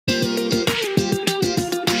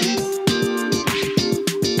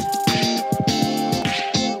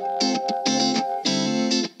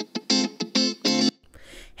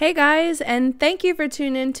Hey guys, and thank you for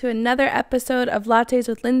tuning in to another episode of Lattes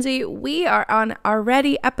with Lindsay. We are on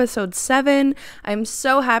already episode 7. I'm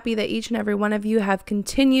so happy that each and every one of you have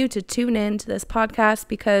continued to tune in to this podcast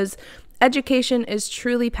because education is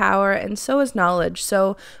truly power and so is knowledge.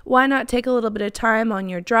 So why not take a little bit of time on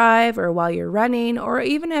your drive or while you're running or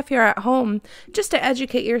even if you're at home just to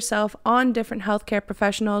educate yourself on different healthcare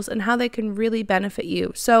professionals and how they can really benefit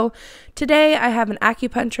you. So today I have an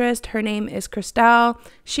acupuncturist. Her name is Crystale.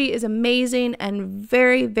 She is amazing and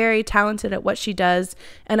very, very talented at what she does.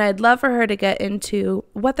 And I'd love for her to get into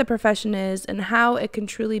what the profession is and how it can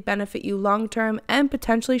truly benefit you long-term and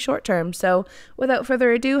potentially short-term. So without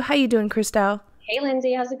further ado, how you doing, Crystale? Hey,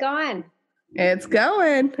 Lindsay, how's it going? It's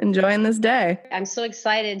going. Enjoying this day. I'm so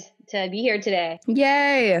excited to be here today.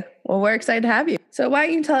 Yay. Well, we're excited to have you. So why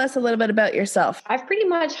don't you tell us a little bit about yourself? I've pretty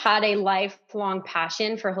much had a lifelong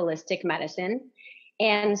passion for holistic medicine.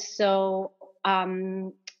 And so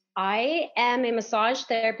I am a massage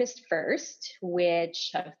therapist first,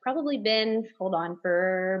 which I've probably been,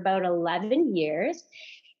 for about 11 years.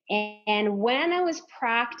 And when I was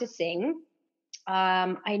practicing,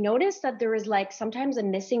 I noticed that there was sometimes a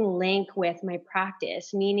missing link with my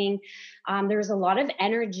practice, meaning there was a lot of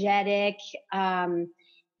energetic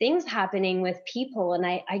things happening with people. And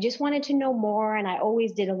I just wanted to know more. And I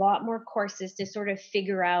always did a lot more courses to sort of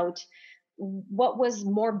figure out what was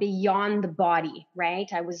more beyond the body,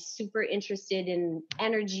 right? I was super interested in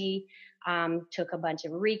energy, took a bunch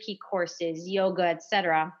of Reiki courses, yoga,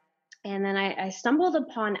 etc. And then I stumbled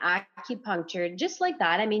upon acupuncture just like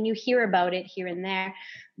that. I mean, you hear about it here and there,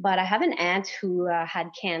 but I have an aunt who had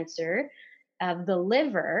cancer of the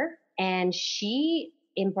liver, and she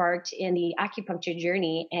embarked in the acupuncture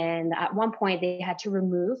journey. And at one point, they had to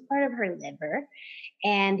remove part of her liver.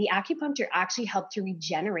 And the acupuncture actually helped to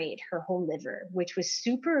regenerate her whole liver, which was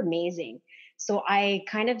super amazing. So I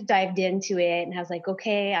kind of dived into it and I was like,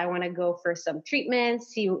 okay, I want to go for some treatments,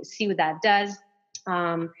 see what that does.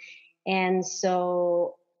 And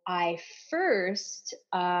so I first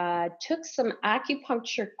took some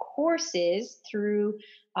acupuncture courses through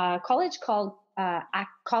a college called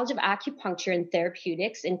College of Acupuncture and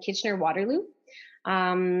Therapeutics in Kitchener-Waterloo.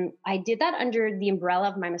 I did that under the umbrella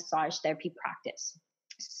of my massage therapy practice.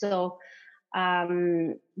 So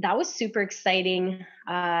that was super exciting.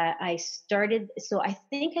 I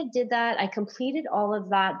think I did that. I completed all of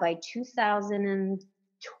that by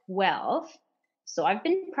 2012. So I've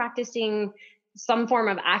been practicing some form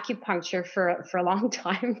of acupuncture for a long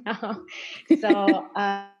time now. So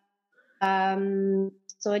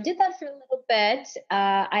I did that for a little bit.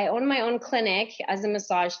 I own my own clinic as a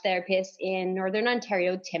massage therapist in Northern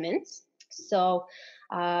Ontario, Timmins. So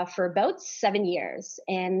for about 7 years.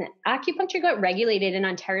 And acupuncture got regulated in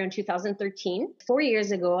Ontario in 2013. 4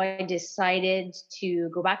 years ago, I decided to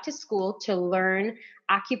go back to school to learn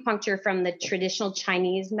acupuncture from the traditional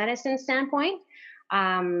Chinese medicine standpoint,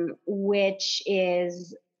 which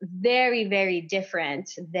is very, very different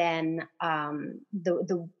than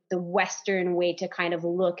the Western way to kind of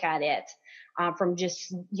look at it, from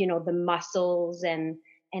just, the muscles and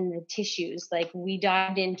the tissues. Like, we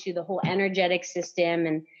dived into the whole energetic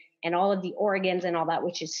system and all of the organs and all that,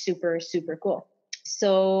 which is super, super cool.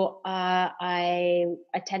 So I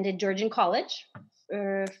attended Georgian College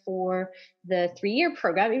for the 3-year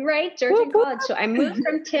program, right? Georgian College. So I moved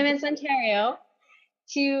from Timmins, Ontario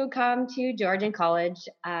to come to Georgian College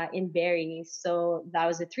in Barrie. So that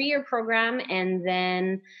was a 3-year program. And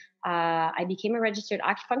then I became a registered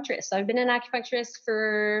acupuncturist. So I've been an acupuncturist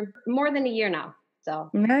for more than a year now. So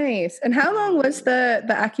nice. And how long was the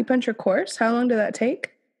acupuncture course? How long did that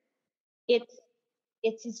take? It's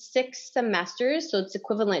 6 semesters, so it's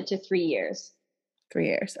equivalent to 3 years. 3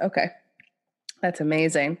 years. Okay. That's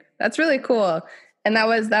amazing. That's really cool. And that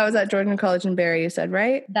was at Georgian College in Barrie, you said,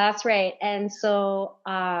 right? That's right. And so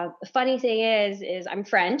the funny thing is I'm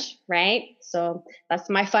French, right? So that's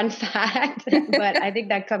my fun fact, but I think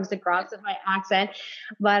that comes across in my accent.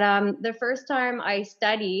 But the first time I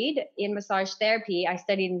studied in massage therapy, I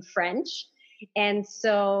studied in French. And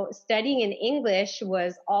so studying in English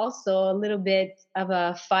was also a little bit of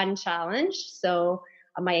a fun challenge. So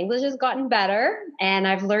my English has gotten better, and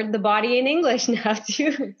I've learned the body in English now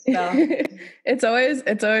too. So it's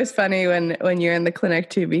always funny when you're in the clinic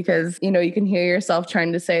too, because you can hear yourself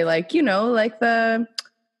trying to say like that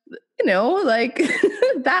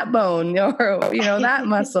bone or that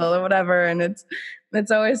muscle or whatever, and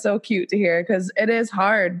it's always so cute to hear because it is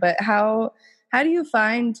hard. But how do you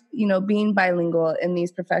find being bilingual in these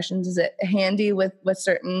professions? Is it handy with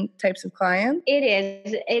certain types of clients? It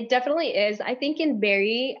is. It definitely is. I think in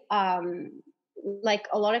Barrie, like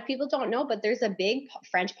a lot of people don't know, but there's a big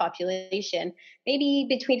French population. Maybe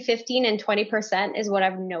between 15 and 20% is what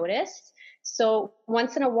I've noticed. So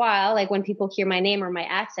once in a while, like when people hear my name or my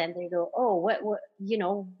accent, they go, "Oh,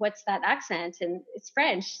 what's that accent?" And it's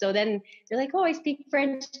French. So then they're like, "Oh, I speak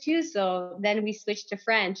French too." So then we switch to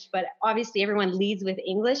French. But obviously, everyone leads with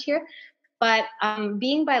English here. But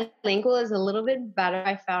being bilingual is a little bit better,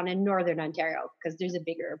 I found, in Northern Ontario because there's a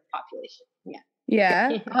bigger population. Yeah.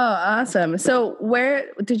 Yeah. Oh, awesome. So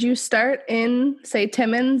where did you start in, say,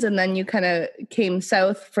 Timmins, and then you kind of came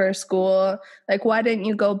south for school? Like, why didn't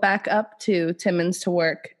you go back up to Timmins to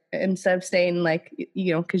work instead of staying, like,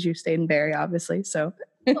 because you stayed in Barrie, obviously. So.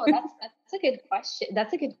 Oh, that's a good question.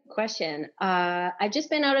 That's a good question. I've just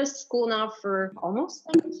been out of school now for almost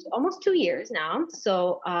 2 years now.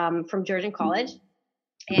 So from Georgian College,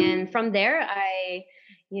 and from there,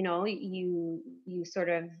 you sort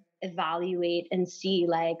of evaluate and see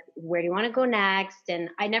like where do you want to go next.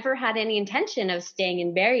 And I never had any intention of staying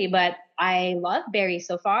in Barrie, but I love Barrie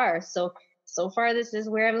so far. So far, this is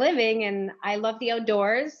where I'm living, and I love the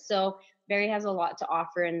outdoors. So Barrie has a lot to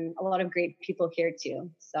offer, and a lot of great people here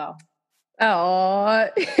too. So. Oh,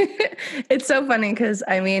 it's so funny because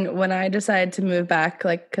I mean, when I decided to move back,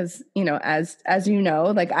 like, because as you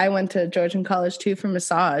know, like I went to Georgian College too for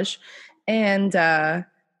massage, and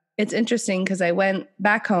it's interesting because I went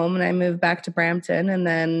back home and I moved back to Brampton, and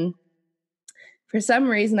then for some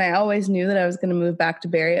reason I always knew that I was going to move back to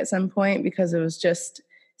Barrie at some point because it was just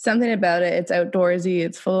something about it. It's outdoorsy,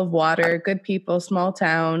 it's full of water, good people, small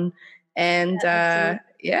town, and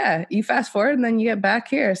yeah, you fast forward and then you get back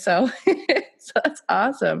here. So, so that's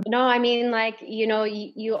awesome. No, I mean, like,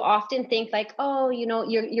 you often think like, oh,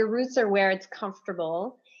 your roots are where it's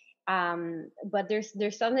comfortable. But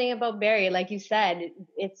there's something about Barrie, like you said,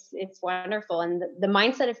 it's wonderful. And the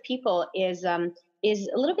mindset of people is a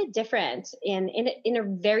little bit different in a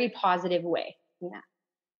very positive way. Yeah.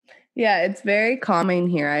 Yeah, it's very calming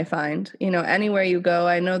here, I find. Anywhere you go,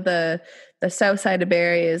 I know the south side of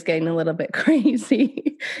Barrie is getting a little bit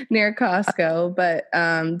crazy near Costco, but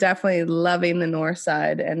definitely loving the north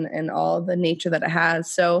side and all the nature that it has.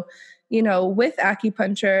 So, with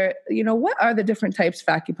acupuncture, what are the different types of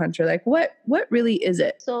acupuncture? Like what really is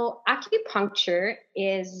it? So acupuncture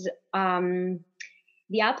is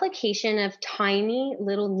the application of tiny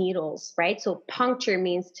little needles, right? So puncture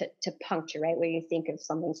means to puncture, right? Where you think of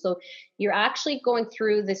something. So you're actually going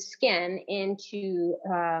through the skin into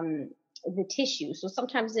the tissue. So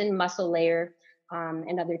sometimes in muscle layer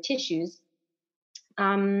and other tissues.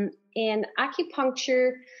 And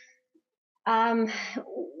acupuncture, um,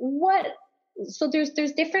 what so there's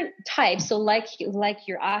different types. So like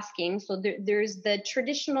you're asking, so there's the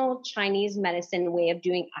traditional Chinese medicine way of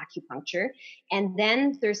doing acupuncture, and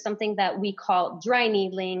then there's something that we call dry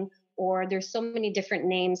needling, or there's so many different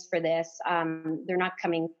names for this. They're not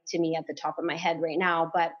coming to me at the top of my head right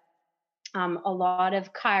now, but a lot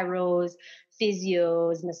of chiros,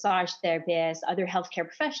 physios, massage therapists, other healthcare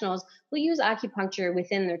professionals will use acupuncture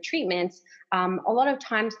within their treatments, a lot of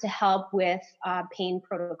times to help with pain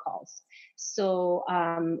protocols. So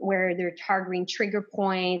where they're targeting trigger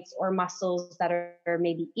points or muscles that are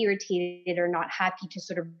maybe irritated or not happy, to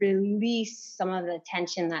sort of release some of the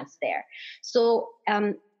tension that's there. So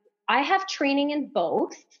I have training in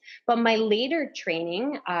both, but my later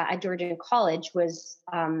training at Georgian College was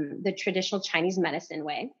the traditional Chinese medicine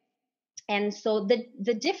way. And so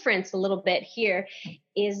the difference a little bit here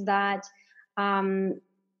is that the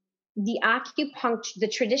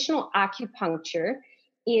traditional acupuncture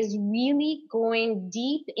is really going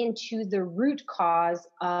deep into the root cause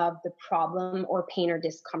of the problem or pain or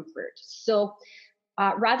discomfort. So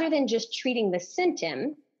rather than just treating the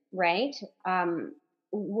symptom, right?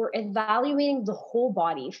 We're evaluating the whole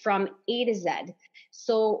body from A to Z.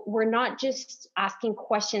 So we're not just asking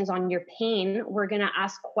questions on your pain. We're going to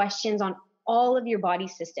ask questions on all of your body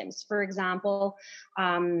systems. For example,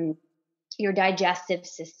 your digestive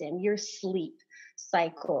system, your sleep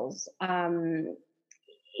cycles.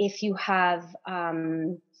 If you have,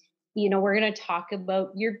 we're going to talk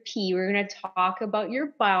about your pee, we're going to talk about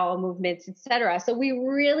your bowel movements, etc. So we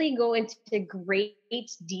really go into great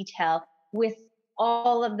detail with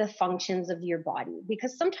all of the functions of your body,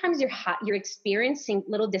 because sometimes you're experiencing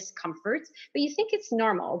little discomforts, but you think it's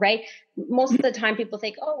normal, right? Most of the time people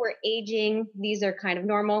think, oh, we're aging, these are kind of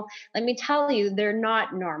normal. Let me tell you, they're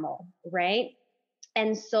not normal, right?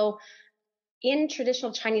 And so in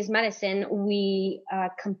traditional Chinese medicine, we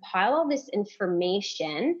compile all this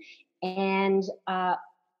information, and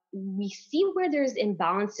we see where there's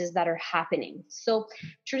imbalances that are happening. So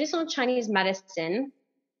traditional Chinese medicine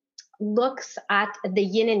looks at the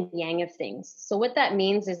yin and yang of things. So what that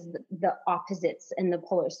means is the opposites and the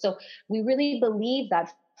polars. So we really believe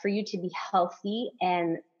that for you to be healthy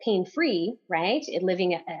and pain-free, right, and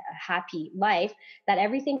living a happy life, that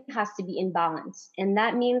everything has to be in balance. And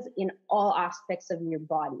that means in all aspects of your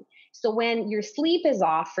body. So when your sleep is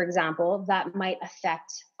off, for example, that might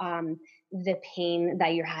affect the pain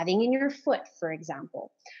that you're having in your foot, for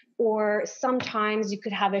example. Or sometimes you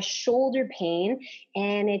could have a shoulder pain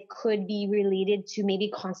and it could be related to maybe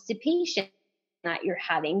constipation that you're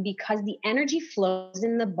having, because the energy flows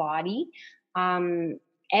in the body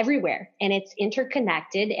everywhere, and it's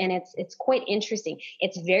interconnected, and it's quite interesting.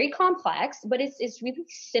 It's very complex, but it's really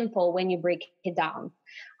simple when you break it down.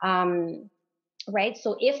 Right?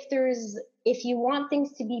 So if you want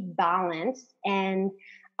things to be balanced, and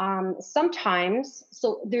sometimes,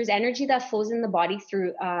 so there's energy that flows in the body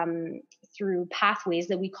through pathways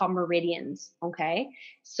that we call meridians. Okay,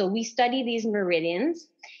 so we study these meridians,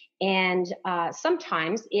 and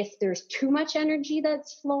sometimes if there's too much energy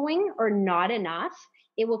that's flowing or not enough,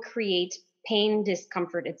 it will create pain,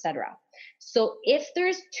 discomfort, etc. So if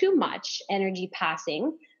there's too much energy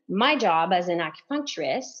passing, my job as an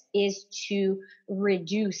acupuncturist is to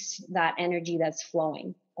reduce that energy that's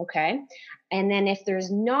flowing. Okay. And then if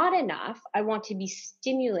there's not enough, I want to be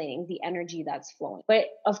stimulating the energy that's flowing. But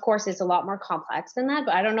of course, it's a lot more complex than that.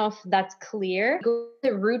 But I don't know if that's clear. Go to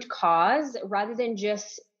the root cause rather than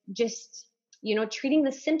just treating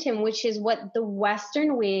the symptom, which is what the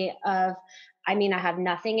Western way of, I mean, I have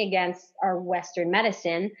nothing against our Western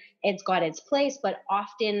medicine. It's got its place, but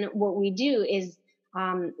often what we do is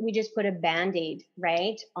we just put a Band-Aid,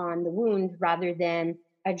 right, on the wound rather than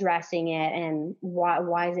addressing it and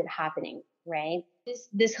why is it happening, right?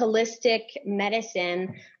 This holistic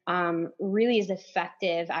medicine really is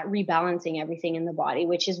effective at rebalancing everything in the body,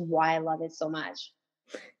 which is why I love it so much.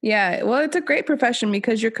 Yeah, well, it's a great profession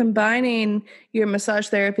because you're combining your massage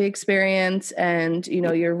therapy experience and,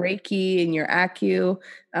 your Reiki and your Acu,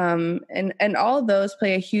 and all of those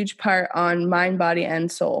play a huge part on mind, body,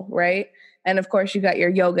 and soul, right? And of course, you got your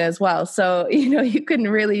yoga as well. So, you can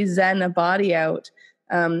really zen a body out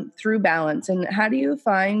through balance. And how do you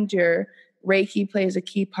find your Reiki plays a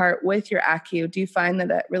key part with your Acu? Do you find that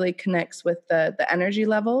that really connects with the energy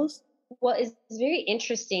levels? Well, it's very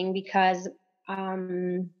interesting because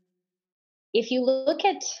if you look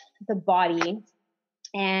at the body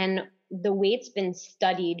and the way it's been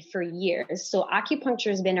studied for years, so acupuncture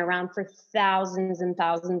has been around for thousands and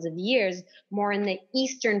thousands of years, more in the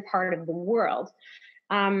eastern part of the world.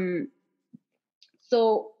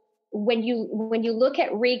 So when you look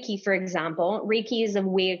at Reiki, for example, Reiki is a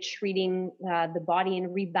way of treating the body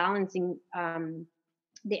and rebalancing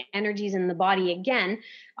the energies in the body again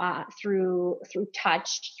through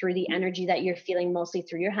touch, through the energy that you're feeling, mostly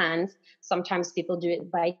through your hands. Sometimes people do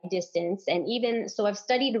it by distance, and even so, I've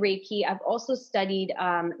studied Reiki. I've also studied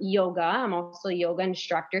yoga. I'm also a yoga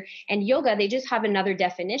instructor, and yoga, they just have another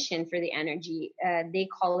definition for the energy. They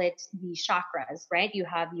call it the chakras, right? You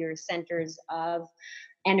have your centers of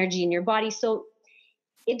energy in your body. So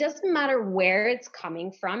it doesn't matter where it's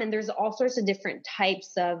coming from, and there's all sorts of different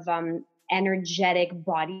types of energetic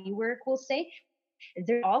body work, we'll say.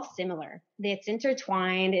 They're all similar. It's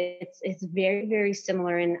intertwined. It's very, very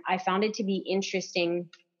similar. And I found it to be interesting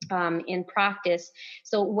in practice.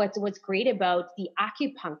 So what's great about the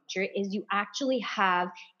acupuncture is you actually have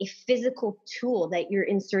a physical tool that you're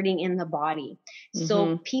inserting in the body.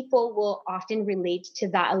 So people will often relate to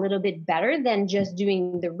that a little bit better than just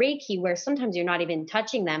doing the Reiki, where sometimes you're not even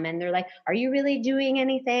touching them and they're like, are you really doing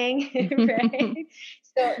anything? Right?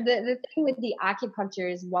 So the thing with the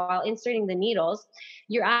acupuncture is, while inserting the needles,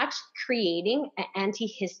 you're actually creating an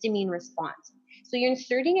antihistamine response. So you're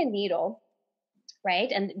inserting a needle,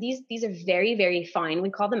 right? And these are very, very fine. We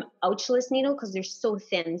call them ouchless needle because they're so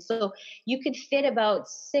thin. So you could fit about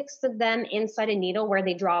 6 of them inside a needle where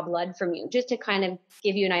they draw blood from you, just to kind of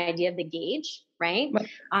give you an idea of the gauge, right?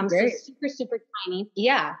 So super, super tiny.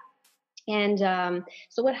 Yeah. And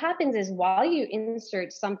so what happens is, while you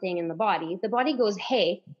insert something in the body goes,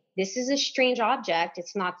 hey, this is a strange object.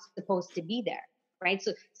 It's not supposed to be there, right?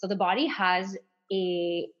 So the body has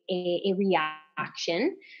a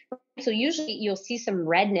reaction. So usually you'll see some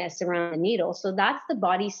redness around the needle. So that's the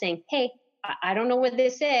body saying, hey, I don't know what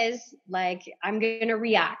this is. Like, I'm going to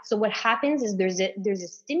react. So what happens is there's a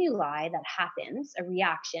stimuli that happens, a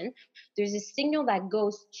reaction. There's a signal that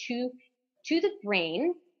goes to the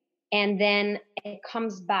brain, and then it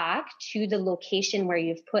comes back to the location where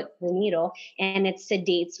you've put the needle, and it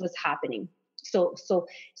sedates what's happening. So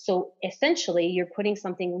essentially you're putting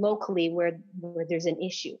something locally where there's an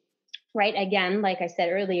issue. right? Again, like I said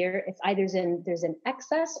earlier, it's either there's an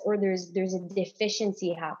excess or there's a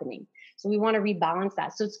deficiency happening. So we want to rebalance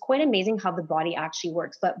that. So it's quite amazing how the body actually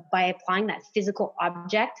works. But by applying that physical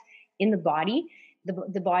object in the body,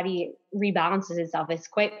 the body rebalances itself. It's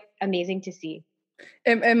quite amazing to see.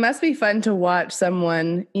 It must be fun to watch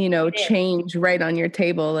someone, It is. change right on your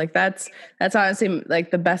table. Like that's honestly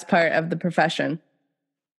like the best part of the profession.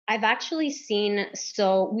 I've actually seen,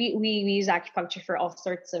 so we use acupuncture for all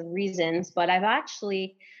sorts of reasons, but I've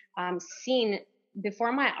actually seen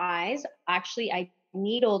before my eyes, actually, I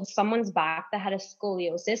needled someone's back that had a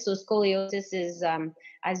scoliosis. So scoliosis is,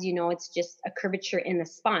 as you know, it's just a curvature in the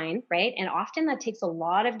spine, right? And often that takes a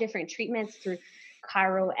lot of different treatments through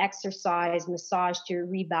chiro, exercise, massage to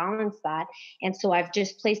rebalance that. And so I've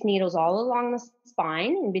just placed needles all along the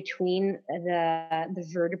spine in between the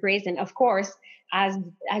vertebrae. And of course, as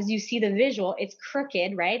you see the visual, it's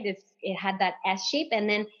crooked, right? It had that S shape, and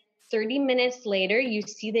then 30 minutes later, you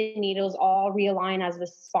see the needles all realign as the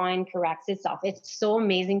spine corrects itself. It's so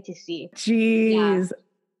amazing to see. Yeah. Jeez.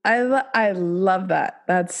 I love that.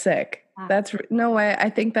 That's sick. That's no way. I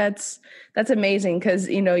think that's amazing because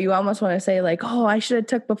you almost want to say like, oh, I should have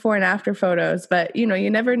took before and after photos, but you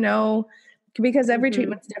never know because every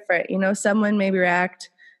treatment's different. Someone may react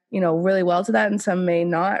really well to that, and some may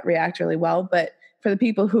not react really well. But for the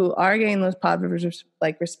people who are getting those positive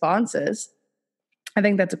responses, I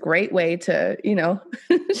think that's a great way to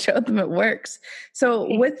show them it works. So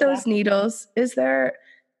with those needles,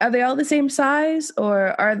 are they all the same size,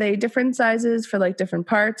 or are they different sizes for like different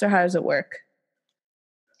parts, or how does it work?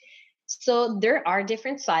 So there are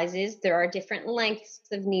different sizes. There are different lengths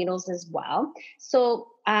of needles as well. So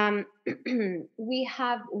we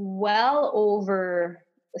have well over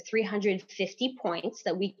 350 points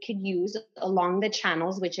that we could use along the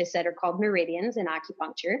channels, which I said are called meridians in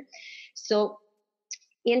acupuncture. So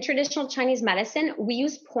in traditional Chinese medicine, we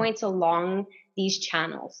use points along these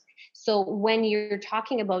channels. So when you're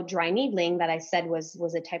talking about dry needling, that I said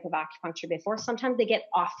was a type of acupuncture before, sometimes they get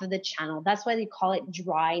off of the channel. That's why they call it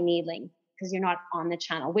dry needling, because you're not on the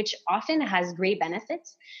channel, which often has great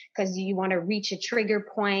benefits because you want to reach a trigger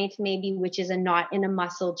point, maybe, which is a knot in a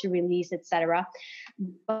muscle to release, etc.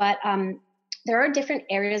 But there are different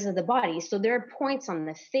areas of the body. So there are points on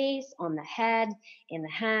the face, on the head, in the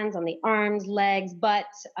hands, on the arms, legs, butt,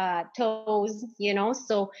 toes,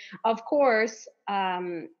 So of course,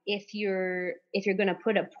 if you're going to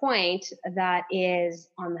put a point that is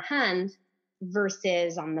on the hand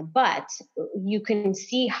versus on the butt, you can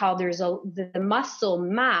see how the muscle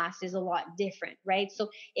mass is a lot different, right?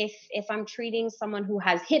 So if I'm treating someone who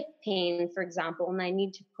has hip pain, for example, and I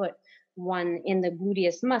need to put one in the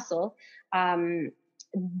gluteus muscle,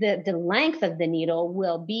 the length of the needle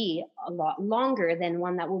will be a lot longer than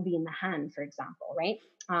one that will be in the hand, for example, right?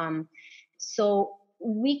 So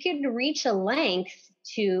we could reach a length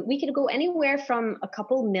we could go anywhere from a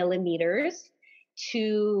couple millimeters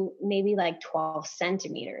to maybe like 12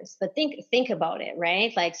 centimeters. But think about it,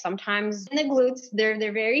 right? Like sometimes in the glutes, they're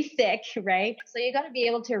very thick, right? So you got to be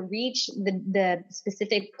able to reach the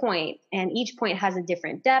specific point, and each point has a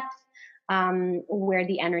different depth, where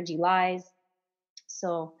the energy lies.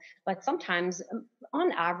 So, but sometimes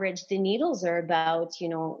on average, the needles are about,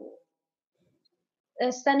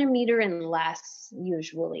 a centimeter and less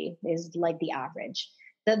usually is like the average.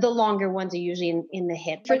 The longer ones are usually in the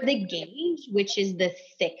hip. For the gauge, which is the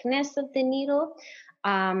thickness of the needle,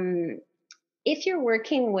 if you're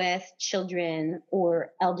working with children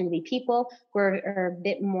or elderly people who are a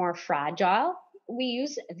bit more fragile, we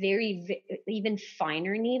use even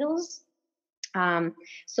finer needles.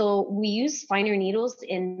 So we use finer needles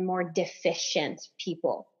in more deficient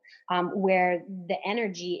people, where the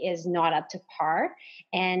energy is not up to par,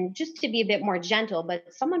 and just to be a bit more gentle. But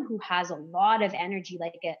someone who has a lot of energy,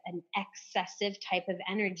 like an excessive type of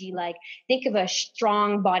energy, like think of a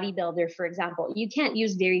strong bodybuilder, for example, you can't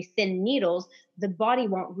use very thin needles. The body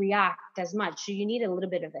won't react as much. So you need a little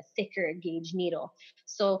bit of a thicker gauge needle.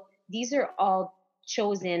 So these are all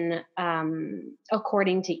chosen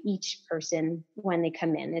according to each person when they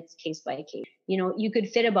come in. It's case by case. You could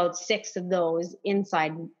fit about 6 of those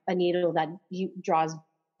inside a needle that draws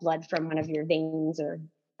blood from one of your veins, or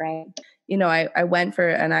right. I went for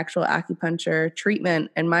an actual acupuncture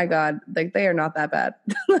treatment, and my God, like they are not that bad.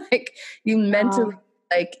 Like you mentally,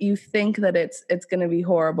 like you think that it's going to be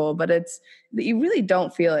horrible, but you really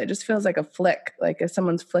don't feel it. It just feels like a flick, like if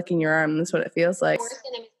someone's flicking your arm. That's what it feels like. Worse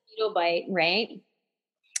than a mosquito bite, right?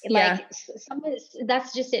 Yeah. Like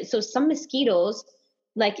that's just it. So some mosquitoes,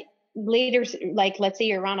 like later, like let's say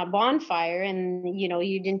you're around a bonfire and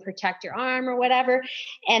you didn't protect your arm or whatever,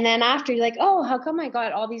 and then after you're like, oh, how come I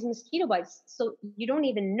got all these mosquito bites? So you don't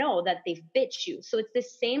even know that they've bit you. So it's the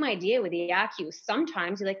same idea with the acu.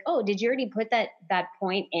 Sometimes you're like, oh, did you already put that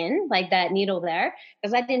point in, like that needle there,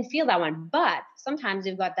 because I didn't feel that one. But sometimes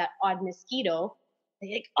you've got that odd mosquito,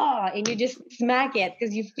 you're like, oh, and you just smack it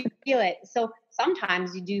because you feel it. So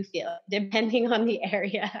sometimes you do feel it, depending on the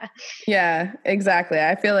area. Yeah, exactly.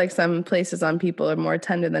 I feel like some places on people are more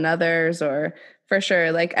tender than others, or for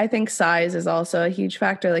sure. Like, I think size is also a huge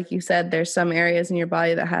factor. Like you said, there's some areas in your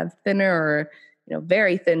body that have thinner or,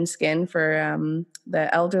 very thin skin for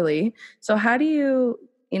the elderly. So how do you,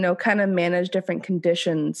 kind of manage different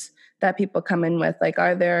conditions that people come in with? Like,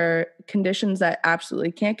 are there conditions that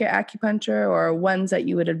absolutely can't get acupuncture, or ones that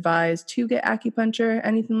you would advise to get acupuncture,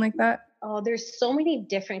 anything like that? Oh, there's so many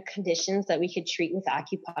different conditions that we could treat with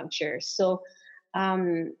acupuncture. So,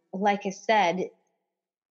 like I said,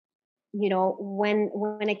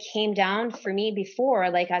 when it came down for me before,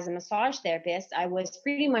 like as a massage therapist, I was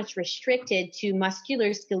pretty much restricted to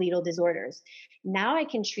musculoskeletal disorders. Now I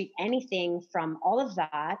can treat anything from all of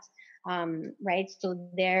that. Right. So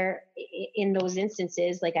there, in those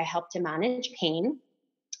instances, like I help to manage pain.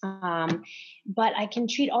 But I can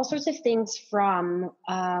treat all sorts of things from,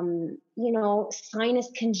 sinus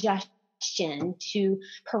congestion to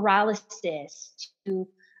paralysis to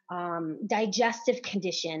digestive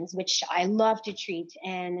conditions, which I love to treat,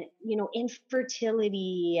 and,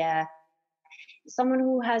 infertility, someone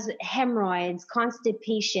who has hemorrhoids,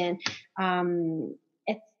 constipation,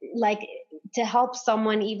 it's like to help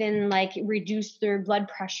someone even like reduce their blood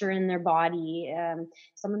pressure in their body,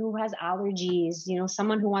 someone who has allergies,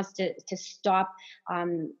 someone who wants to stop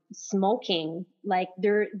smoking. Like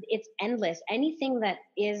it's endless. Anything that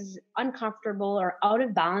is uncomfortable or out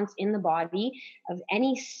of balance in the body of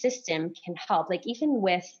any system can help. Like even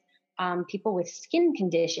with people with skin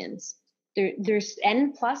conditions, there's,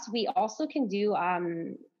 and plus we also can do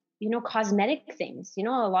cosmetic things. A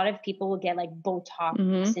lot of people will get like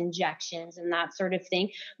Botox injections and that sort of thing.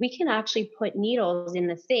 We can actually put needles in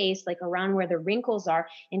the face, like around where the wrinkles are,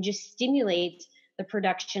 and just stimulate the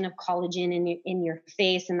production of collagen in your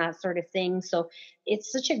face and that sort of thing. So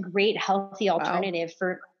it's such a great healthy alternative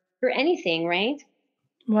for anything, right?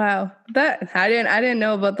 Wow, that I didn't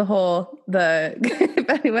know about the if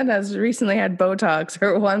anyone has recently had Botox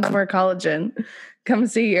or wants more collagen, come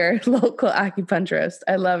see your local acupuncturist.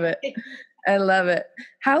 I love it. I love it.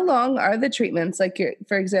 How long are the treatments? Like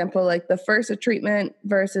for example, like the first treatment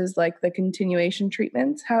versus like the continuation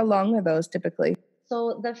treatments. How long are those typically?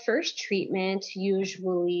 So the first treatment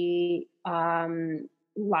usually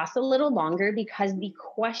lasts a little longer because the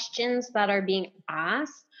questions that are being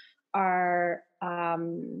asked are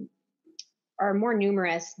more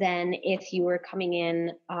numerous than if you were coming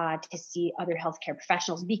in to see other healthcare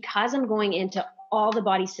professionals. Because I'm going into all the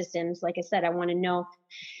body systems, like I said, I want to know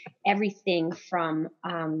everything from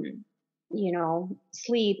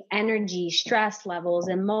sleep, energy, stress levels,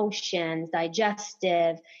 emotions,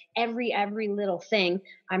 digestive, every little thing.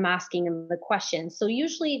 I'm asking them the questions. So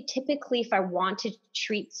usually, typically, if I want to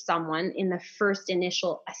treat someone in the first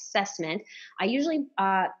initial assessment, I usually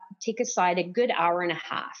take aside a good hour and a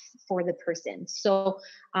half for the person. So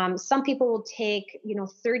some people will take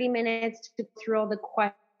 30 minutes to go through all the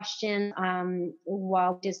questions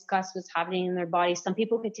while we discuss what's happening in their body. Some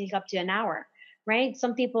people could take up to an hour, right?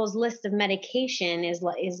 Some people's list of medication is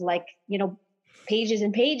like, pages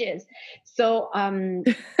and pages. So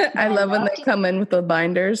I love when they come in with the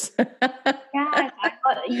binders. yes,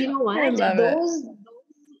 you know what? I love those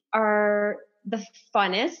are the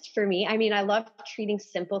funnest for me. I mean, I love treating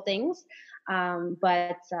simple things.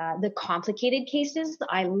 But the complicated cases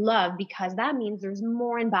I love, because that means there's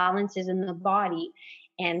more imbalances in the body.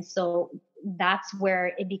 And so that's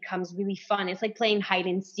where it becomes really fun. It's like playing hide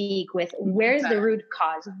and seek with where's the root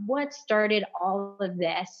cause? What started all of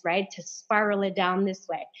this, right? To spiral it down this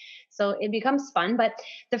way. So it becomes fun. But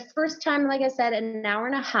the first time, like I said, an hour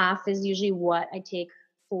and a half is usually what I take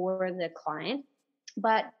for the client.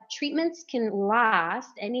 But treatments can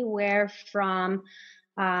last anywhere from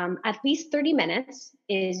at least 30 minutes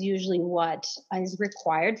is usually what is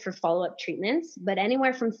required for follow-up treatments, but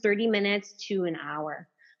anywhere from 30 minutes to an hour.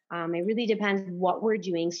 It really depends what we're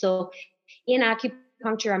doing. So in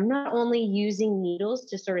acupuncture, I'm not only using needles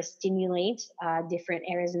to sort of stimulate different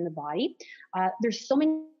areas in the body. There's so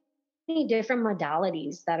many different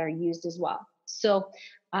modalities that are used as well. So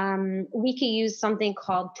we could use something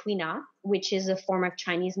called tuina, which is a form of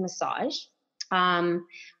Chinese massage.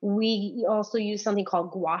 We also use something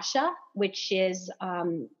called gua sha, which is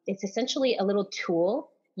it's essentially a little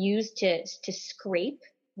tool used to scrape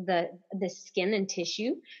the skin and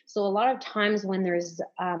tissue. So a lot of times when there's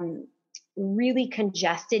really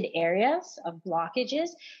congested areas of blockages,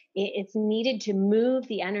 it's needed to move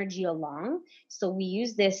the energy along. So we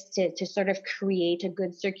use this to sort of create a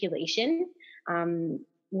good circulation,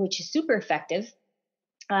 which is super effective.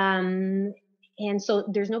 And so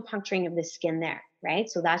there's no puncturing of the skin there, right?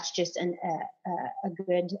 So that's just a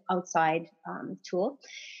good outside tool.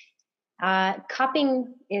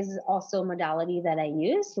 Cupping is also a modality that I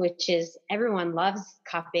use, which is everyone loves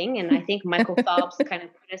cupping. And I think Michael Phelps kind of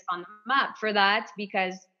put us on the map for that,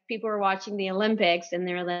 because people were watching the Olympics and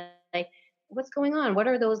they're like, what's going on? What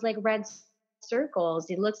are those like red circles?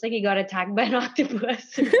 It looks like he got attacked by an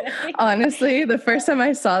octopus. Right? Honestly, the first time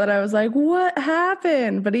I saw that, I was like, what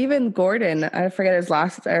happened? But even Gordon, I forget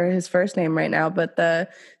his first name right now, but the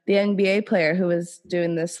NBA player who was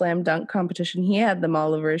doing the slam dunk competition, he had them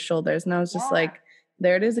all over his shoulders. And I was just like,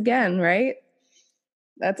 there it is again, right?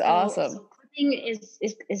 That's awesome. So cupping is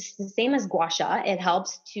the same as gua sha. It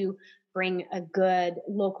helps to bring a good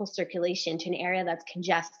local circulation to an area that's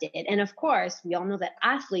congested. And of course, we all know that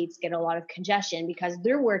athletes get a lot of congestion because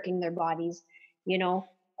they're working their bodies,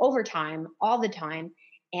 overtime all the time.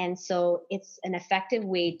 And so it's an effective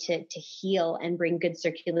way to heal and bring good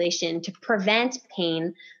circulation to prevent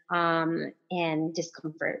pain and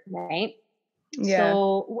discomfort, right? Yeah.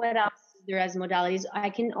 So what else is there as modalities? I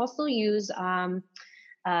can also use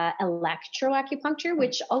electroacupuncture,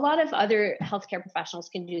 which a lot of other healthcare professionals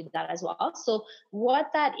can do that as well. So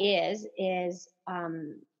what that is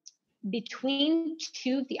between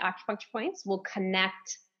two of the acupuncture points will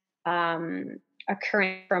connect a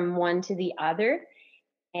current from one to the other,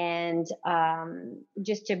 and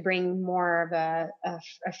just to bring more of a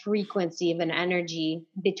frequency of an energy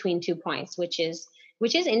between 2 points, which is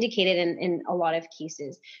indicated in a lot of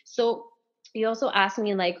cases. So you also asked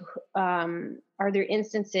me, like, are there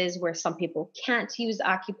instances where some people can't use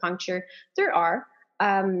acupuncture? There are.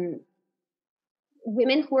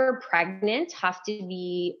 Women who are pregnant have to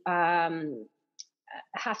be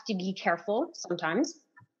careful sometimes.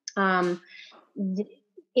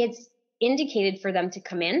 It's indicated for them to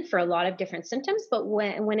come in for a lot of different symptoms, but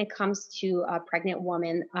when it comes to a pregnant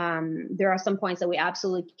woman, there are some points that we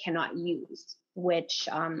absolutely cannot use, which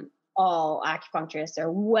all acupuncturists are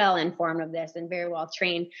well informed of this and very well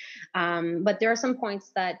trained. But there are some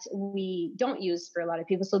points that we don't use for a lot of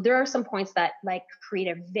people. So there are some points that like create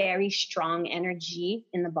a very strong energy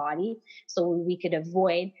in the body, so we could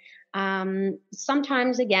avoid.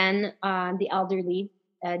 Sometimes again, the elderly,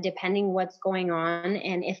 depending what's going on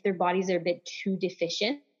and if their bodies are a bit too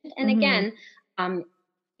deficient. And again,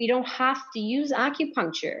 we don't have to use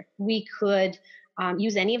acupuncture. We could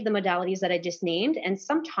use any of the modalities that I just named. And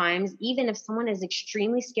sometimes, even if someone is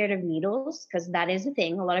extremely scared of needles, because that is a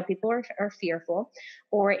thing, a lot of people are fearful,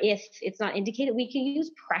 or if it's not indicated, we can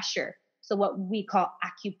use pressure. So what we call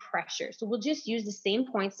acupressure. So we'll just use the same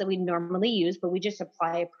points that we normally use, but we just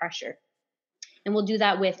apply a pressure. And we'll do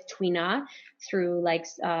that with Tuina through like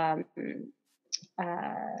that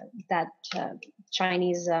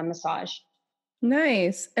Chinese massage.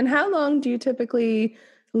 Nice. And how long do you typically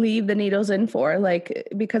leave the needles in for? Like,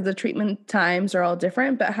 because the treatment times are all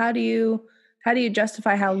different, but how do you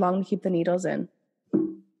justify how long to keep the needles in?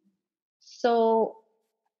 So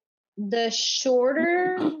the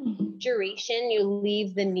shorter duration you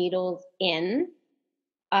leave the needles in,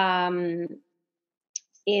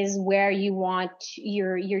 is where you want,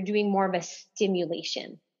 you're doing more of a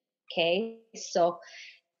stimulation. Okay. So,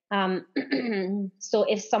 so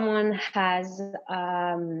if someone has,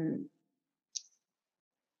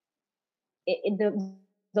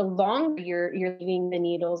 the longer you're leaving the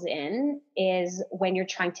needles in is when you're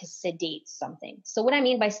trying to sedate something. So what I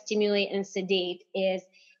mean by stimulate and sedate is,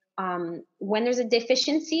 when there's a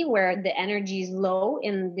deficiency where the energy is low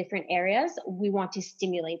in different areas, we want to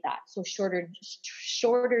stimulate that. So shorter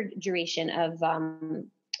duration of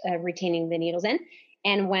retaining the needles in.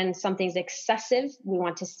 And when something's excessive, we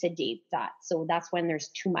want to sedate that. So that's when there's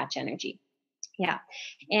too much energy. Yeah.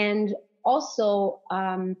 And also,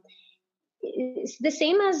 it's the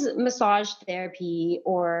same as massage therapy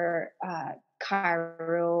or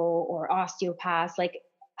chiro or osteopaths. Like,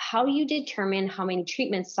 how you determine how many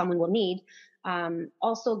treatments someone will need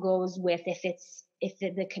also goes with if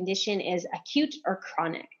the condition is acute or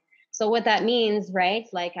chronic. So what that means, right?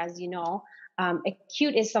 Like, as you know,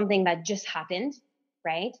 acute is something that just happened,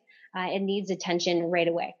 right? It needs attention right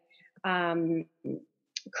away.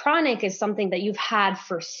 chronic is something that you've had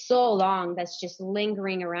for so long that's just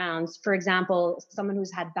lingering around. For example, someone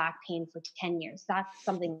who's had back pain for 10 years, that's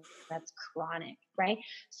something that's chronic, right?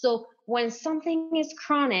 So when something is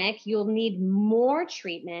chronic, you'll need more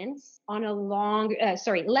treatments on a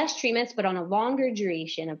less treatments, but on a longer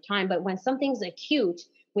duration of time. But when something's acute,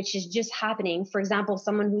 which is just happening, for example,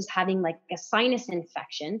 someone who's having like a sinus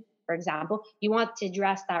infection, for example, you want to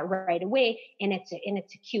address that right away, and it's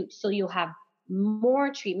acute. So you'll have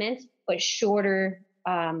more treatments, but shorter.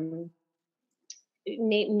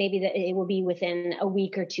 Maybe that it will be within a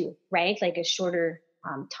week or two, right? Like a shorter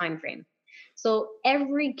time frame. So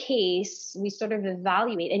every case we sort of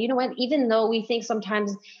evaluate. And you know what? Even though we think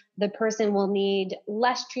sometimes the person will need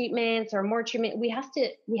less treatments or more treatment, we have to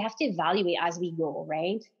evaluate as we go,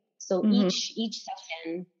 right? So Mm-hmm. each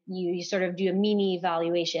session you sort of do a mini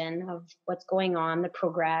evaluation of what's going on, the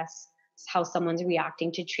progress, how someone's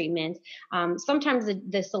reacting to treatment. Sometimes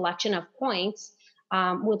the selection of points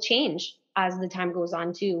will change as the time goes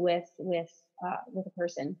on too with a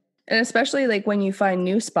person. And especially like when you find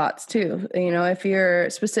new spots too, if you're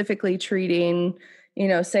specifically treating,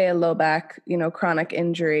 say a low back, chronic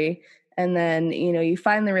injury, and then, you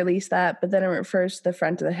finally release that, but then it refers to the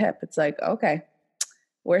front of the hip. It's like, okay,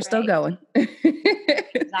 we're still going.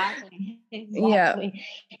 Exactly. Yeah.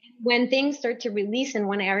 When things start to release in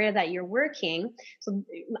one area that you're working, so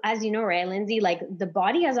as you know, right, Lindsay, like the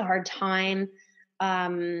body has a hard time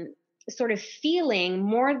sort of feeling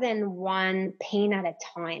more than one pain at a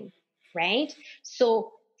time, right?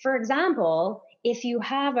 So, for example, if you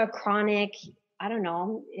have a chronic, I don't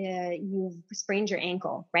know, you've sprained your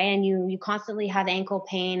ankle, right? And you constantly have ankle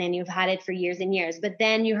pain and you've had it for years and years, but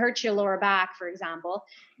then you hurt your lower back, for example.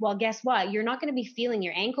 Well, guess what? You're not going to be feeling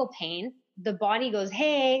your ankle pain. The body goes,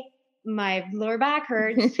 hey, my lower back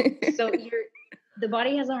hurts. So the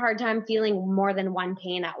body has a hard time feeling more than one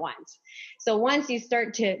pain at once. So once you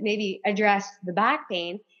start to maybe address the back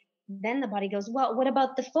pain, then the body goes, well, what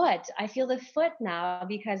about the foot? I feel the foot now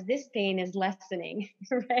because this pain is lessening,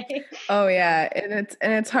 right? Oh yeah, and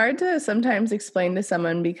it's hard to sometimes explain to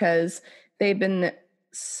someone because they've been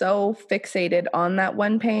so fixated on that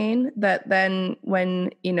one pain that then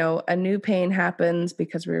when, a new pain happens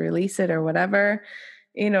because we release it or whatever,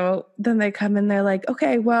 then they come in, they're like,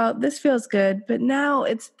 okay, well, this feels good, but now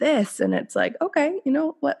it's this. And it's like, okay, you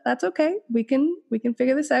know what? That's okay. We can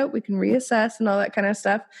figure this out. We can reassess and all that kind of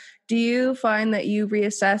stuff. Do you find that you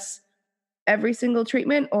reassess every single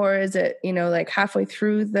treatment, or is it, like halfway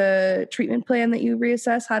through the treatment plan that you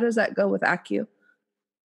reassess? How does that go with Acu?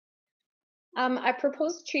 I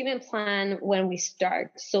propose a treatment plan when we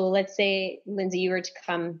start. So let's say, Lindsay, you were to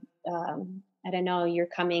come, I don't know, you're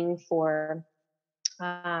coming for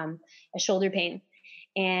a shoulder pain.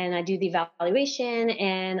 And I do the evaluation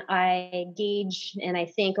and I gauge and I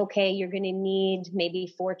think, okay, you're going to need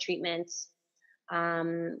maybe 4 treatments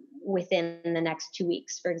within the next 2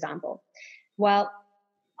 weeks, for example. Well,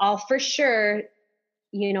 I'll for sure,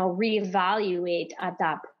 reevaluate at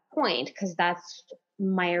that point because that's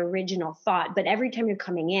my original thought. But every time you're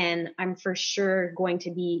coming in, I'm for sure going to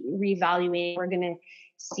be reevaluating. We're going to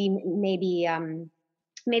see maybe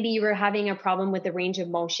you were having a problem with the range of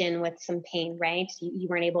motion with some pain, right? You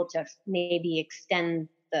weren't able to maybe extend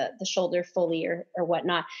the shoulder fully or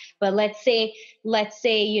whatnot. But let's say,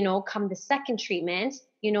 come the second treatment,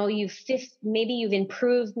 maybe you've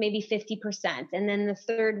improved maybe 50%. And then the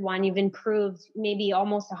third one, you've improved maybe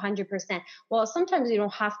almost 100%. Well, sometimes you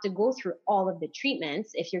don't have to go through all of the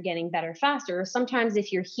treatments if you're getting better faster. Or sometimes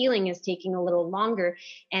if your healing is taking a little longer,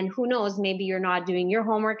 and who knows, maybe you're not doing your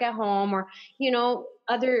homework at home, or,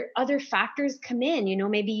 other factors come in,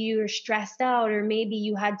 maybe you're stressed out, or maybe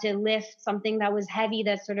you had to lift something that was heavy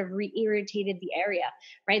that sort of re-irritated the area,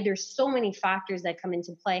 right? There's so many factors that come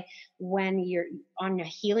into play when you're on a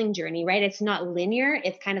healing journey, right? It's not linear,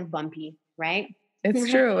 it's kind of bumpy, right?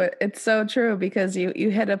 It's true. It's so true because you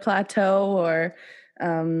hit a plateau or,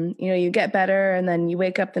 you get better and then you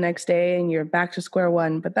wake up the next day and you're back to square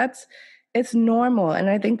one, but it's normal. And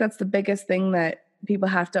I think that's the biggest thing that people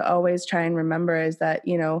have to always try and remember is that,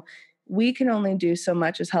 we can only do so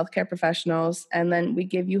much as healthcare professionals, and then we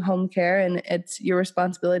give you home care, and it's your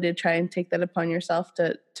responsibility to try and take that upon yourself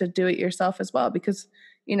to do it yourself as well, because,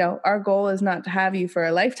 our goal is not to have you for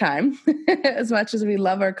a lifetime as much as we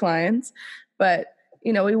love our clients, but,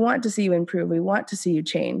 we want to see you improve. We want to see you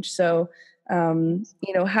change. So,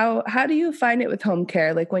 how do you find it with home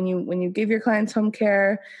care? Like when you give your clients home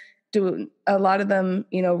care, do a lot of them,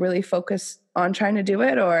 really focus on trying to do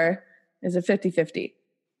it, or is it 50-50?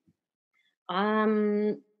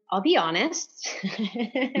 I'll be honest.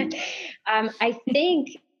 I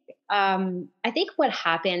think I think what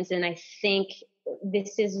happens, and I think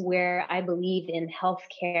this is where I believe in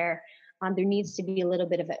healthcare, there needs to be a little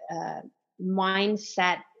bit of a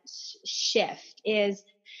mindset shift, is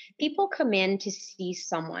people come in to see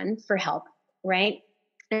someone for help, right?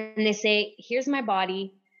 And they say, here's my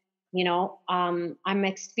body, I'm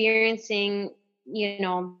experiencing,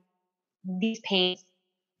 these pains,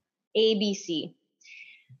 ABC.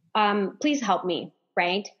 Please help me,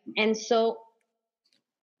 right? And so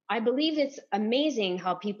I believe it's amazing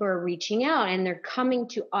how people are reaching out and they're coming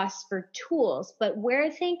to us for tools. But where I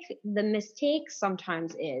think the mistake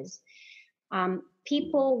sometimes is,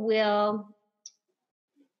 people will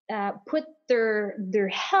put their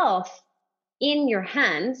health in your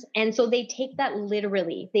hands, and so they take that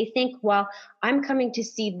literally. They think, well, I'm coming to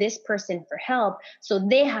see this person for help, so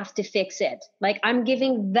they have to fix it, like I'm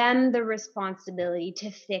giving them the responsibility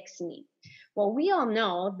to fix me. Well, we all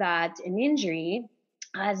know that an injury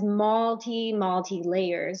has multi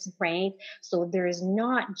layers, right? So there's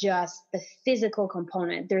not just the physical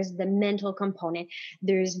component, there's the mental component,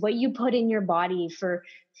 there's what you put in your body for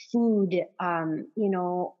food,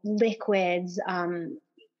 liquids,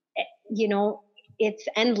 it's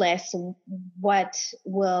endless what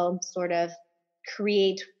will sort of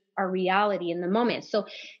create our reality in the moment. So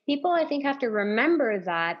people, I think, have to remember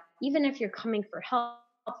that even if you're coming for help,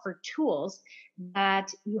 for tools,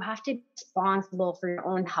 that you have to be responsible for your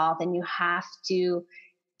own health, and you have to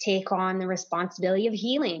take on the responsibility of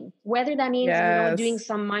healing, whether that means, doing Yes.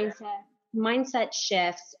 some mindset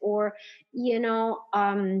shifts, or,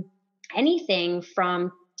 anything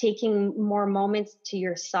from taking more moments to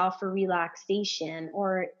yourself for relaxation,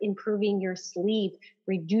 or improving your sleep,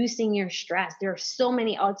 reducing your stress. There are so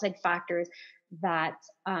many outside factors that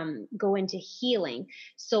go into healing.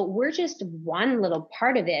 So we're just one little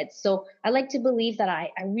part of it. So I like to believe that I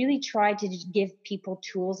really try to just give people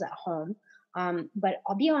tools at home. But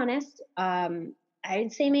I'll be honest,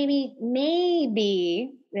 I'd say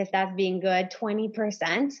maybe if that's being good,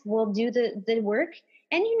 20% will do the work.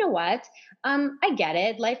 And you know what? I get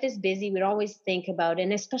it. Life is busy. We'd always think about it.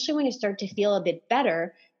 And especially when you start to feel a bit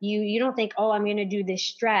better, you don't think, oh, I'm going to do this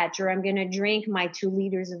stretch, or I'm going to drink my 2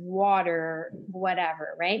 liters of water, or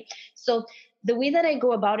whatever, right? So the way that I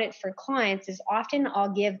go about it for clients is often I'll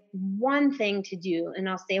give one thing to do, and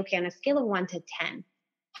I'll say, okay, on a scale of 1 to 10,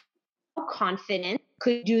 how confident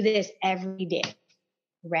could you do this every day?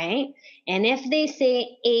 Right? And if they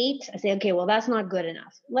say 8, I say, okay, well, that's not good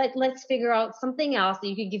enough. Let's figure out something else that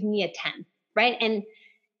you could give me a 10, right? And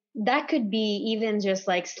that could be even just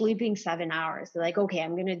like sleeping 7 hours. They're like, okay,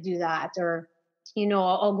 I'm going to do that. Or,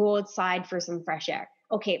 I'll go outside for some fresh air.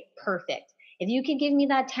 Okay, perfect. If you could give me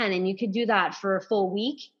that 10 and you could do that for a full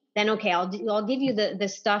week, then okay, I'll give you the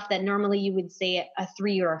stuff that normally you would say a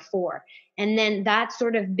 3 or a 4. And then that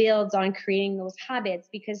sort of builds on creating those habits,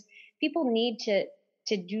 because people need to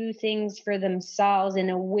do things for themselves in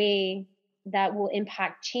a way that will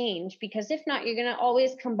impact change. Because if not, you're going to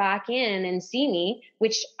always come back in and see me,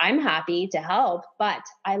 which I'm happy to help, but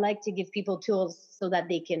I like to give people tools so that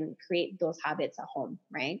they can create those habits at home,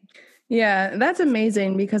 right? Yeah, that's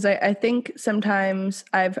amazing, because I think sometimes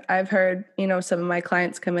I've heard, some of my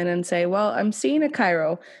clients come in and say, well, I'm seeing a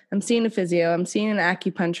chiro, I'm seeing a physio, I'm seeing an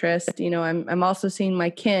acupuncturist, I'm also seeing my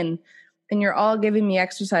kin, and you're all giving me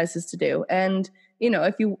exercises to do. And,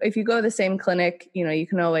 if you go to the same clinic, you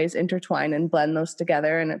can always intertwine and blend those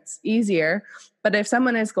together, and it's easier. But if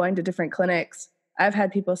someone is going to different clinics, I've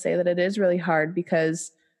had people say that it is really hard,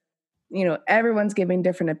 because everyone's giving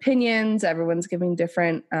different opinions, everyone's giving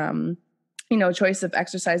different choice of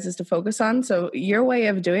exercises to focus on. So your way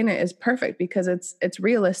of doing it is perfect, because it's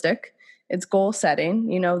realistic, it's goal setting.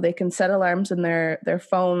 They can set alarms in their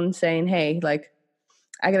phone saying, hey, like,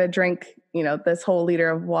 I gotta drink this whole liter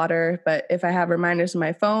of water. But if I have reminders in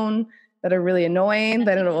my phone that are really annoying,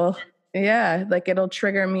 then it'll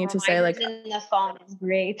trigger me to say, Reminders like, in the phone is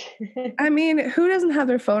great. I mean, who doesn't have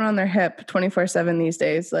their phone on their hip 24/7 these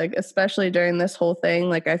days? Like, especially during this whole thing,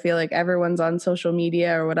 like, I feel like everyone's on social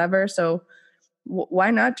media or whatever. So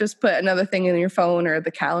why not just put another thing in your phone or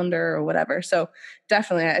the calendar or whatever? So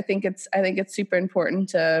definitely, I think it's super important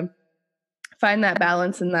to find that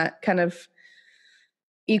balance and that kind of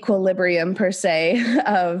equilibrium, per se,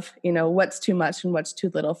 of, what's too much and what's too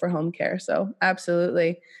little for home care. So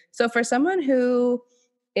absolutely. So for someone who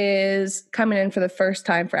is coming in for the first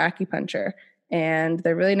time for acupuncture, and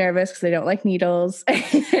they're really nervous because they don't like needles,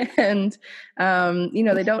 and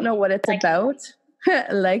they don't know what it's about,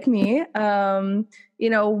 like me,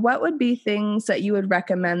 what would be things that you would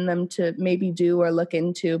recommend them to maybe do or look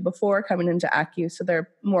into before coming into acu, so they're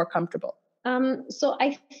more comfortable? So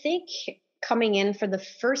I think coming in for the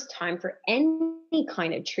first time for any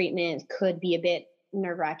kind of treatment could be a bit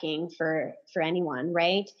nerve-wracking for anyone,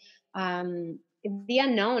 right? The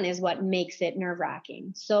unknown is what makes it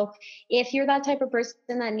nerve-wracking. So if you're that type of person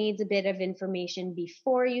that needs a bit of information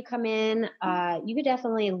before you come in, you could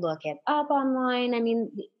definitely look it up online. I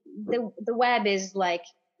mean, the web is like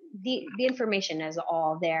the information is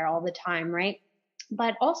all there all the time, right?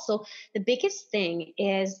 But also the biggest thing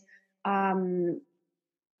is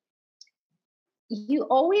you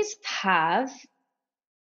always have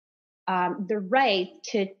the right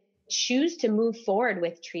to choose to move forward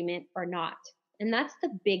with treatment or not. And that's the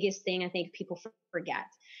biggest thing I think people forget.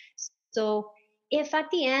 So if at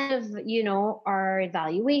the end of, our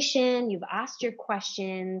evaluation, you've asked your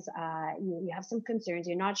questions, you have some concerns,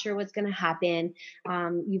 you're not sure what's going to happen,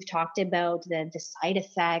 you've talked about the side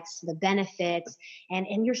effects, the benefits,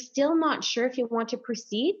 and you're still not sure if you want to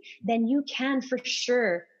proceed, then you can for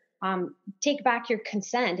sure take back your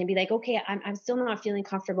consent and be like, okay, I'm still not feeling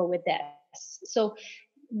comfortable with this. So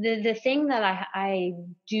the thing that I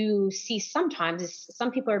do see sometimes is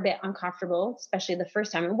some people are a bit uncomfortable, especially the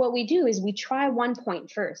first time. And what we do is we try 1 point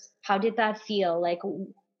first. How did that feel? Like,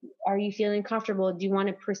 are you feeling comfortable? Do you want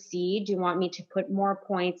to proceed? Do you want me to put more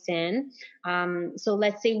points in? So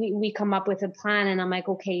let's say we come up with a plan and I'm like,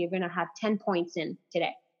 okay, you're going to have 10 points in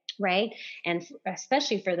today, right? And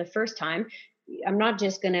especially for the first time, I'm not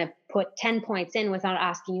just going to put 10 points in without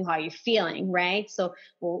asking you how you're feeling, right? So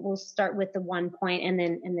we'll start with the 1 point and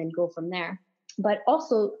then go from there. But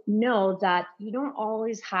also know that you don't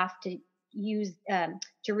always have to use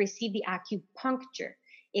to receive the acupuncture.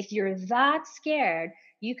 If you're that scared,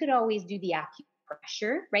 you could always do the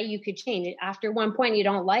acupressure, right? You could change it. After 1 point, you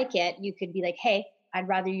don't like it, you could be like, hey, I'd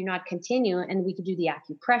rather you not continue. And we could do the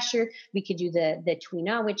acupressure. We could do the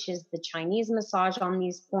tuina, which is the Chinese massage on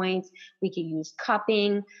these points. We could use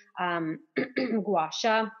cupping, gua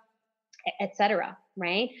sha, etc.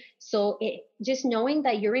 Right? So just knowing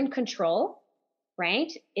that you're in control, right,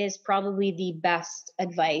 is probably the best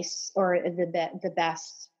advice or the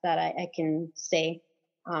best that I can say.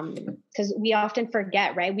 Because we often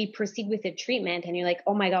forget, right? We proceed with the treatment and you're like,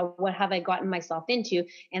 oh my God, what have I gotten myself into?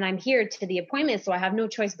 And I'm here to the appointment, so I have no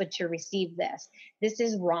choice but to receive this. This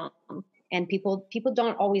is wrong. And people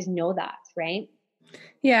don't always know that, right?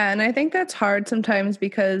 Yeah, and I think that's hard sometimes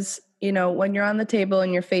because, when you're on the table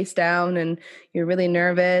and you're face down and you're really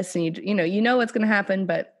nervous and you know what's going to happen,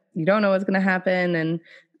 but you don't know what's going to happen. And,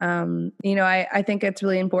 I think it's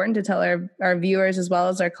really important to tell our viewers as well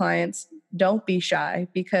as our clients, don't be shy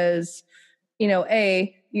because,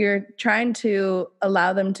 you're trying to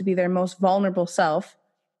allow them to be their most vulnerable self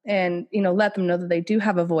and, let them know that they do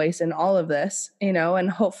have a voice in all of this, and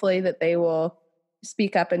hopefully that they will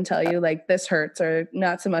speak up and tell you like this hurts or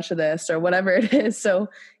not so much of this or whatever it is. So,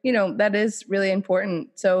 that is really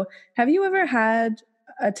important. So have you ever had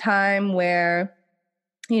a time where,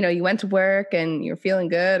 you went to work and you're feeling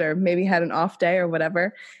good or maybe had an off day or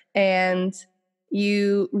whatever, and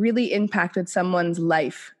you really impacted someone's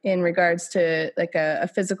life in regards to like a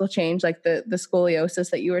physical change, like the scoliosis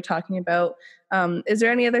that you were talking about? Is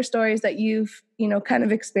there any other stories that you've, kind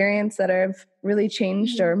of experienced that have really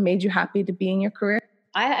changed or made you happy to be in your career?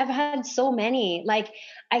 I've had so many. Like,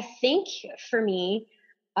 I think for me,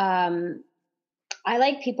 I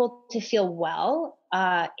like people to feel well,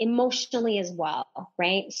 emotionally as well,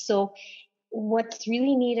 right? So what's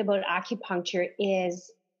really neat about acupuncture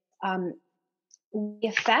is we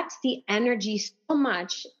affect the energy so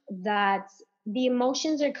much that the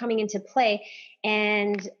emotions are coming into play.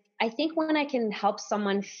 And I think when I can help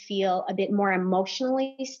someone feel a bit more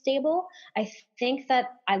emotionally stable, I think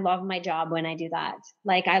that I love my job when I do that.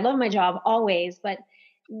 Like, I love my job always, but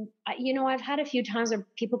I've had a few times where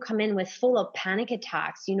people come in with full of panic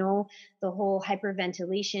attacks, the whole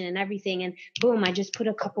hyperventilation and everything. And boom, I just put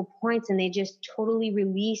a couple points and they just totally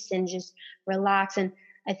release and just relax. And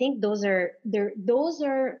I think those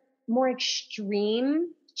are more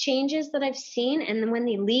extreme changes that I've seen. And then when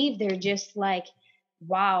they leave, they're just like,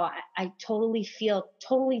 wow, I totally feel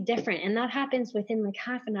totally different. And that happens within like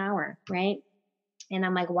half an hour, right? And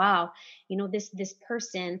I'm like, wow, this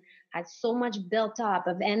person had so much built up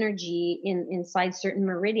of energy inside certain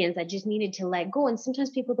meridians. I just needed to let go. And sometimes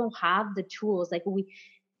people don't have the tools. Like we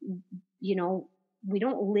don't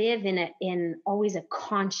live in always a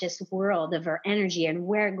conscious world of our energy and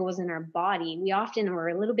where it goes in our body. We often are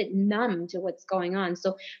a little bit numb to what's going on.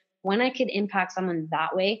 So when I could impact someone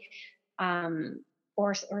that way,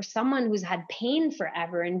 or someone who's had pain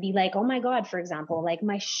forever and be like, oh my God, for example, like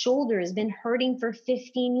my shoulder has been hurting for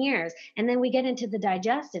 15 years. And then we get into the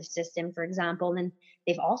digestive system, for example, and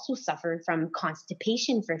they've also suffered from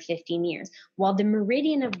constipation for 15 years, while the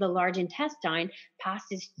meridian of the large intestine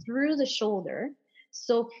passes through the shoulder.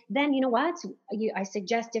 So then, you know what? I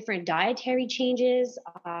suggest different dietary changes,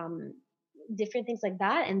 different things like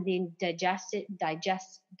that, and the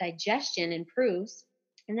digestion improves,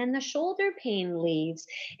 and then the shoulder pain leaves.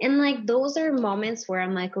 And like those are moments where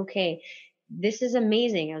I'm like, okay, this is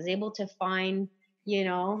amazing. I was able to find,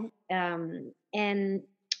 and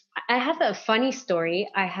I have a funny story.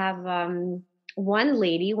 I have one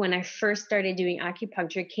lady, when I first started doing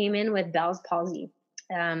acupuncture, came in with Bell's palsy.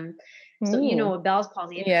 So you know what Bell's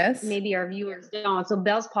palsy, Yes. maybe our viewers don't. So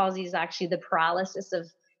Bell's palsy is actually the paralysis of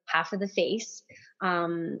half of the face.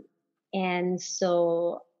 And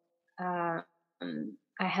so I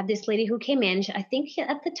had this lady who came in. I think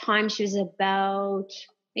at the time she was about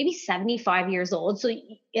maybe 75 years old. So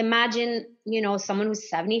imagine, someone who's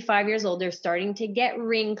 75 years old, they're starting to get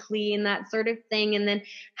wrinkly and that sort of thing. And then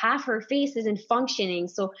half her face isn't functioning.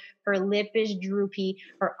 So her lip is droopy,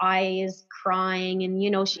 her eye is crying, and,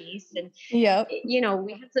 Yep.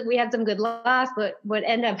 we had some good laughs, but what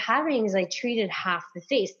ended up happening is I treated half the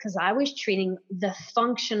face because I was treating the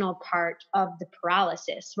functional part of the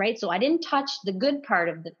paralysis, right? So I didn't touch the good part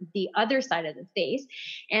of the other side of the face.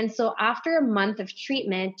 And so after a month of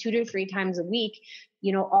treatment, 2 to 3 times a week,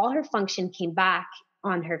 all her function came back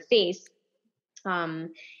on her face.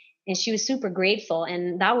 And she was super grateful,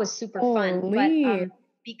 and that was super fun. But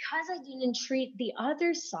because I didn't treat the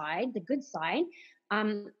other side, the good side,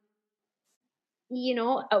 the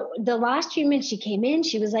last treatment she came in,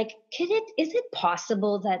 she was like, is it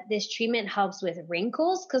possible that this treatment helps with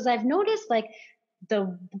wrinkles? Because I've noticed like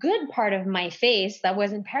the good part of my face that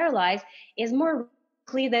wasn't paralyzed is more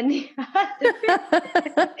wrinkly than the other.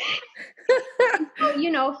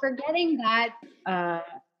 So, forgetting that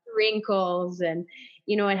wrinkles, and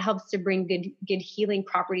it helps to bring good healing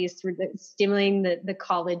properties through stimulating the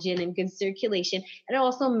collagen and good circulation. And it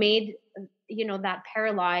also made that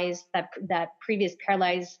paralyzed, that previous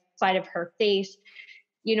paralyzed side of her face,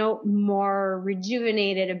 more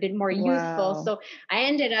rejuvenated, a bit more youthful. So I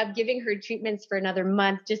ended up giving her treatments for another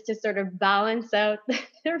month just to sort of balance out the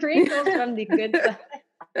wrinkles from the good side,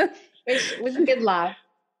 which was a good laugh.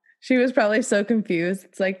 She was probably so confused.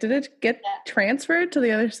 It's like, did it get transferred to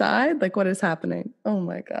the other side? Like, what is happening? Oh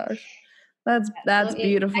my gosh. That's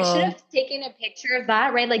beautiful. I should have taken a picture of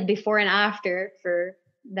that, right? Like before and after,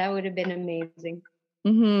 that would have been amazing.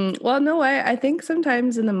 Mm-hmm. Well, no way. I think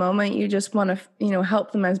sometimes in the moment you just want to,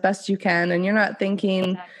 help them as best you can. And you're not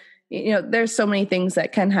thinking, there's so many things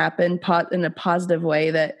that can happen in a positive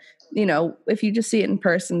way that, if you just see it in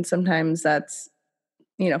person, sometimes that's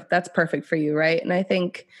perfect for you. Right. And I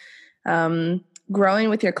think, growing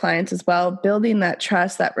with your clients as well, building that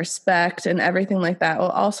trust, that respect, and everything like that will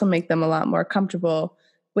also make them a lot more comfortable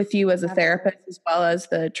with you as a therapist, as well as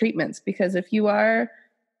the treatments. Because if you are,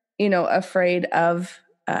 afraid of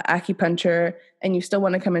acupuncture and you still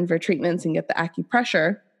want to come in for treatments and get the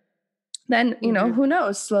acupressure, then, who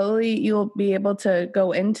knows, slowly you'll be able to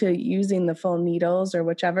go into using the full needles or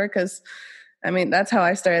whichever. Because that's how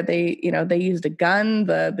I started. They used a gun,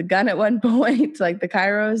 the gun at one point, like the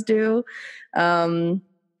chiros do. Then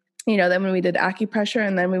when we did acupressure,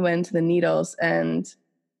 and then we went into the needles, and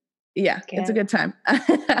it's a good time.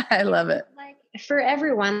 I love it. Like for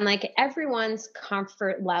everyone, like everyone's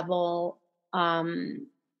comfort level,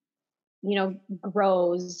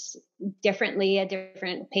 grows differently at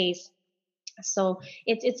different pace. So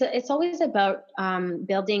it's always about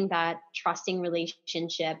building that trusting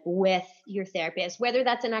relationship with your therapist, whether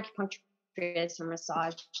that's an acupuncturist or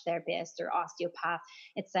massage therapist or osteopath,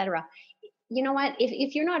 etc. You know what?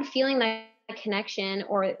 If you're not feeling that connection,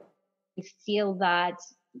 or you feel that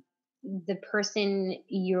the person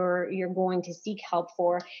you're going to seek help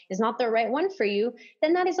for is not the right one for you,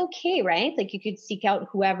 then that is okay, right? Like you could seek out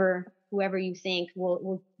whoever you think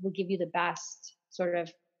will give you the best sort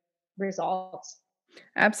of results.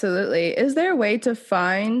 Absolutely. Is there a way to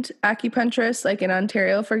find acupuncturists, like in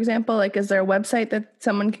Ontario, for example? Like, is there a website that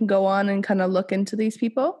someone can go on and kind of look into these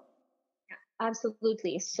people?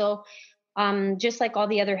 Absolutely. So just like all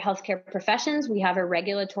the other healthcare professions, we have a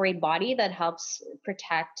regulatory body that helps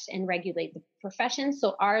protect and regulate the profession.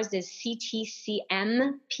 So ours is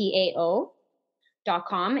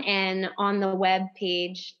ctcmpao.com, and on the web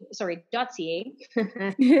page, .ca,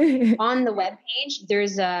 on the web page,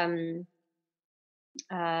 there's a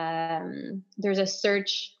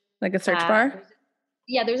search, like a search bar.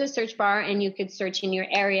 there's a search bar, and you could search in your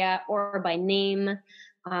area or by name,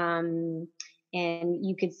 and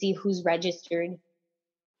you could see who's registered.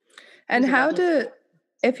 And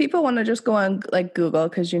if people want to just go on like Google,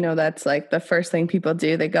 because that's like the first thing people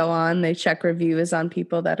do, they go on, they check reviews on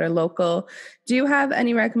people that are local. Do you have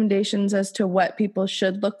any recommendations as to what people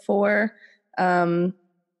should look for when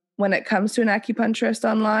it comes to an acupuncturist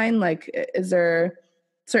online? Like, is there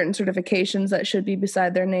certain certifications that should be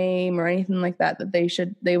beside their name or anything like that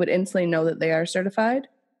they would instantly know that they are certified?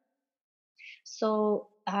 So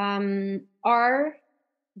R.AC,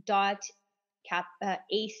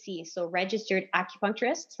 so registered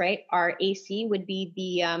acupuncturists, right? RAC would be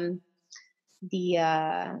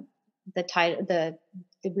the title, the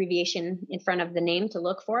abbreviation in front of the name to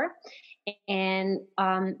look for. And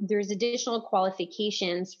there's additional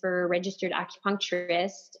qualifications for registered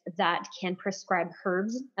acupuncturists that can prescribe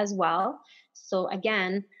herbs as well. So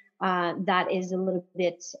again, that is a little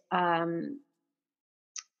bit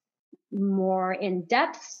more in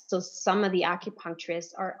depth. So some of the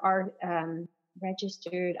acupuncturists are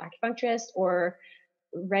registered acupuncturists or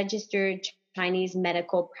registered Chinese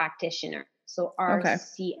medical practitioner. So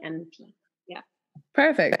RCMP. Yeah.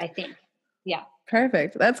 Perfect. I think. Yeah.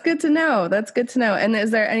 Perfect. That's good to know. And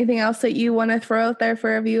is there anything else that you want to throw out there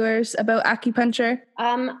for our viewers about acupuncture?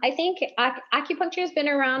 I think acupuncture has been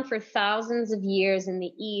around for thousands of years in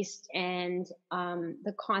the East, and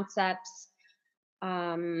the concepts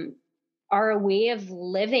are a way of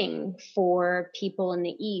living for people in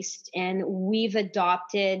the East. And we've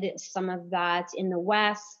adopted some of that in the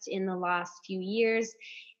West in the last few years.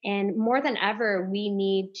 And more than ever, we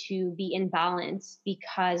need to be in balance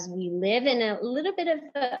because we live in a little bit of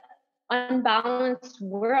an unbalanced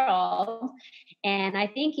world. And I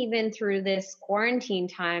think even through this quarantine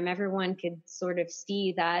time, everyone could sort of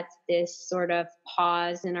see that this sort of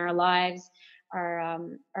pause in our lives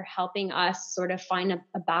are helping us sort of find a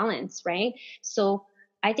balance, right? So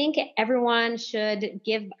I think everyone should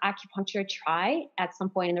give acupuncture a try at some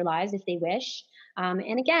point in their lives if they wish.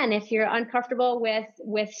 And again, if you're uncomfortable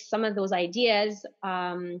with some of those ideas,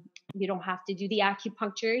 you don't have to do the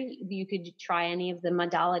acupuncture. You could try any of the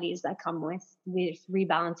modalities that come with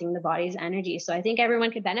rebalancing the body's energy. So I think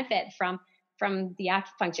everyone could benefit from the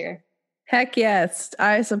acupuncture. Heck yes,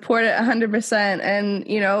 I support it 100%.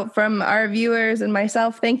 And, from our viewers and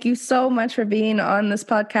myself, thank you so much for being on this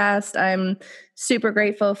podcast. I'm super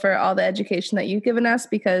grateful for all the education that you've given us,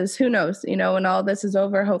 because who knows, when all this is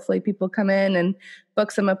over, hopefully people come in and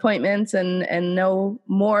book some appointments and know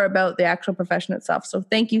more about the actual profession itself. So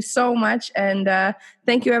thank you so much. And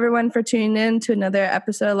thank you everyone for tuning in to another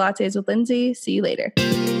episode of Lattes with Lindsay. See you later.